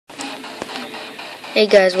Hey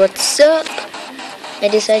guys, what's up? I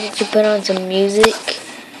decided to put on some music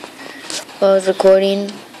while I was recording.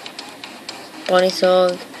 Funny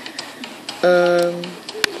song. And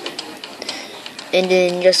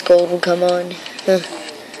then Just Gold will come on.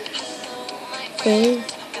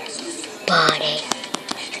 Body.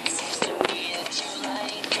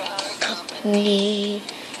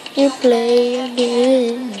 You play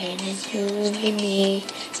again, and it's moving me.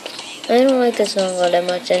 I don't like the song all that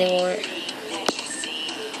much anymore.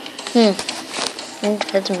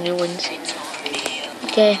 Had some new ones.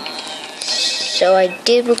 Okay. So I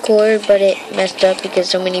did record, but it messed up because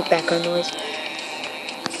so many background noise.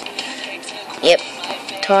 Yep.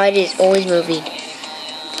 Todd is always moving.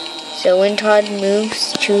 So when Todd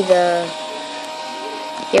moves to the...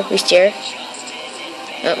 Here, we stare.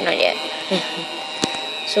 Nope, not yet.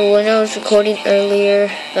 So when I was recording earlier,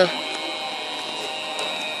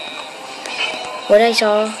 what I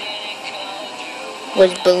saw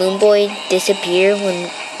was Balloon Boy disappear when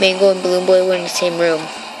Mango and Balloon Boy were in the same room.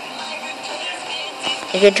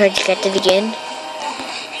 I'm gonna try to catch it again.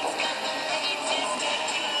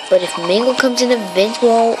 But if Mango comes in the vent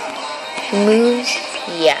while he moves,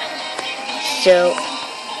 yeah. So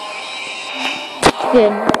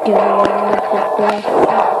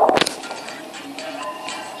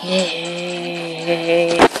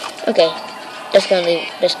okay, that's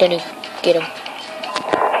gonna get him.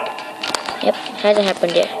 Yep, hasn't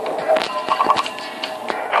happened yet.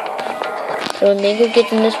 So when Mango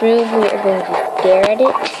gets in this room, we are going to stare at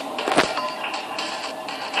it.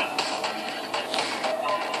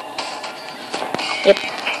 Yep.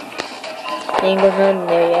 Mango's not in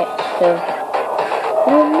there yet, so I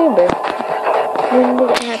don't remember. When did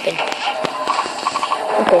it happen?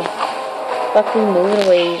 Okay. Foxy's moving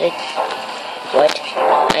away, like, what?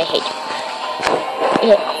 I hate you.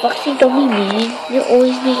 Yeah, Foxy, don't be mean. You're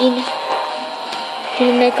always mean. To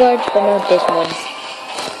the night guards, but not this one.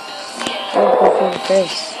 I'll go for the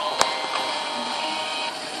face.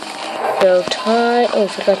 So, Todd... Oh,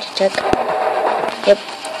 forgot to check. Yep,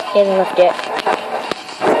 he hasn't left yet.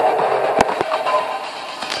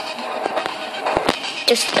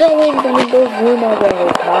 Just go in the Windows room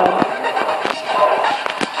already, Todd.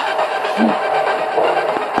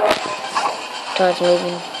 Todd's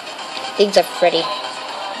moving. Things are Freddy.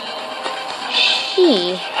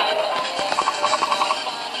 She...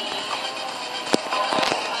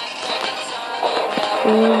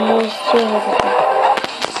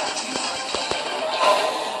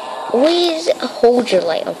 Always hold your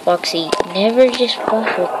light on Foxy. Never just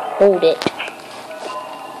fucking hold it.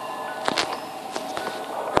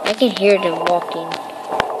 I can hear them walking.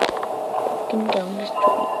 Walking down the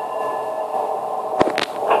street.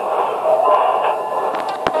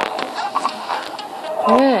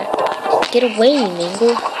 Yeah, get away,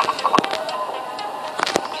 Mango.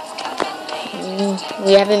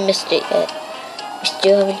 We haven't missed it yet. We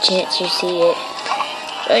still have a chance to see it.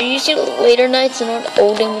 So you see the later nights and all the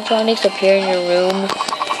old animatronics appear in your room.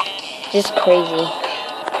 Just crazy.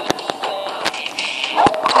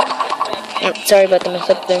 Oh, sorry about the mess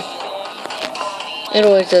up there. It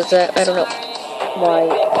always does that. I don't know why.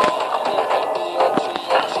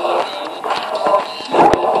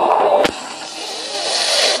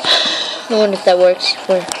 I wonder if that works.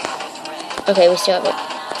 Okay, we still have it.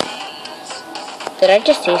 Did I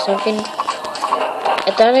just say something? I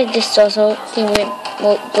thought I just saw something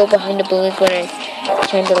go behind the balloons when I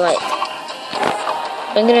turned the light.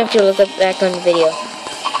 I'm gonna have to look back on the video.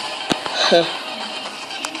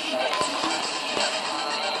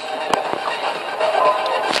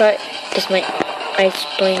 Sorry, this might ice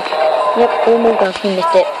blink. Yep, we moved on. We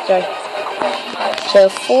missed it. Sorry. So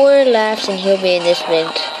 4 laps and he'll be in this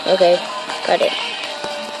vent. Okay, got it.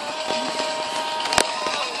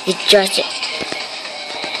 You just...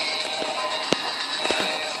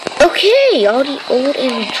 Okay, all the old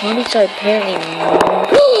animatronics are apparently...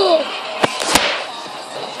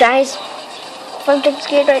 Guys, if I'm jump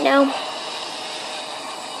scared right now.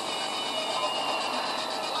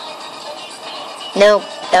 No,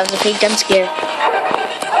 that was a fake jump scare.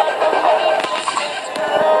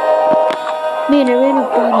 Man, I ran up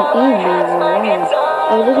Bonnie and Mango.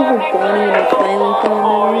 I was looking for Bonnie and I finally found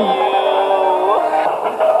my room.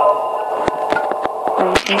 I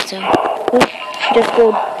don't think so. Oh, just go.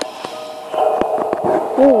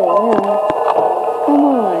 Oh, come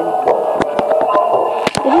on.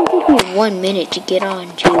 It didn't take me 1 minute to get on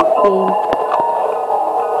to the thing.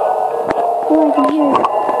 Oh, I can hear it.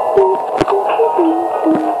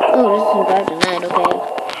 Oh, this is Survive the Night, okay.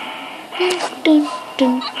 Dun,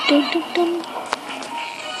 dun, dun, dun, dun.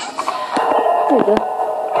 There we go.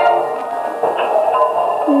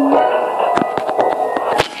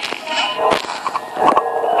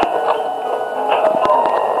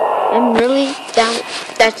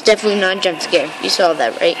 That's definitely not a jump scare. You saw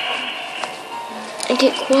that, right? I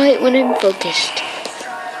get quiet when I'm focused.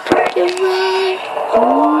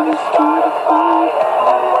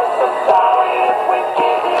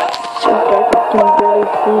 So dark I can barely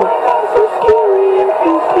see.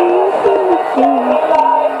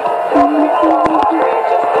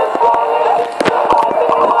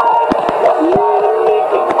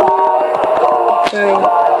 Sorry,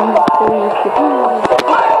 I'm so used to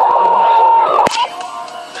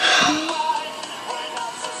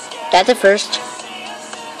That's a first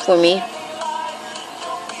for me.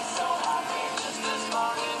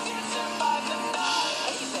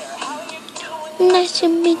 Nice to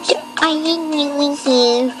meet you. I ain't new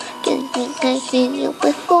here. Cause I seen you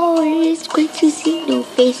before. It's great to see new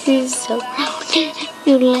faces around. If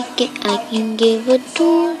you like it, I can give a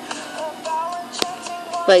tour.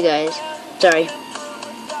 Bye guys. Sorry.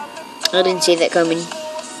 I didn't see that coming.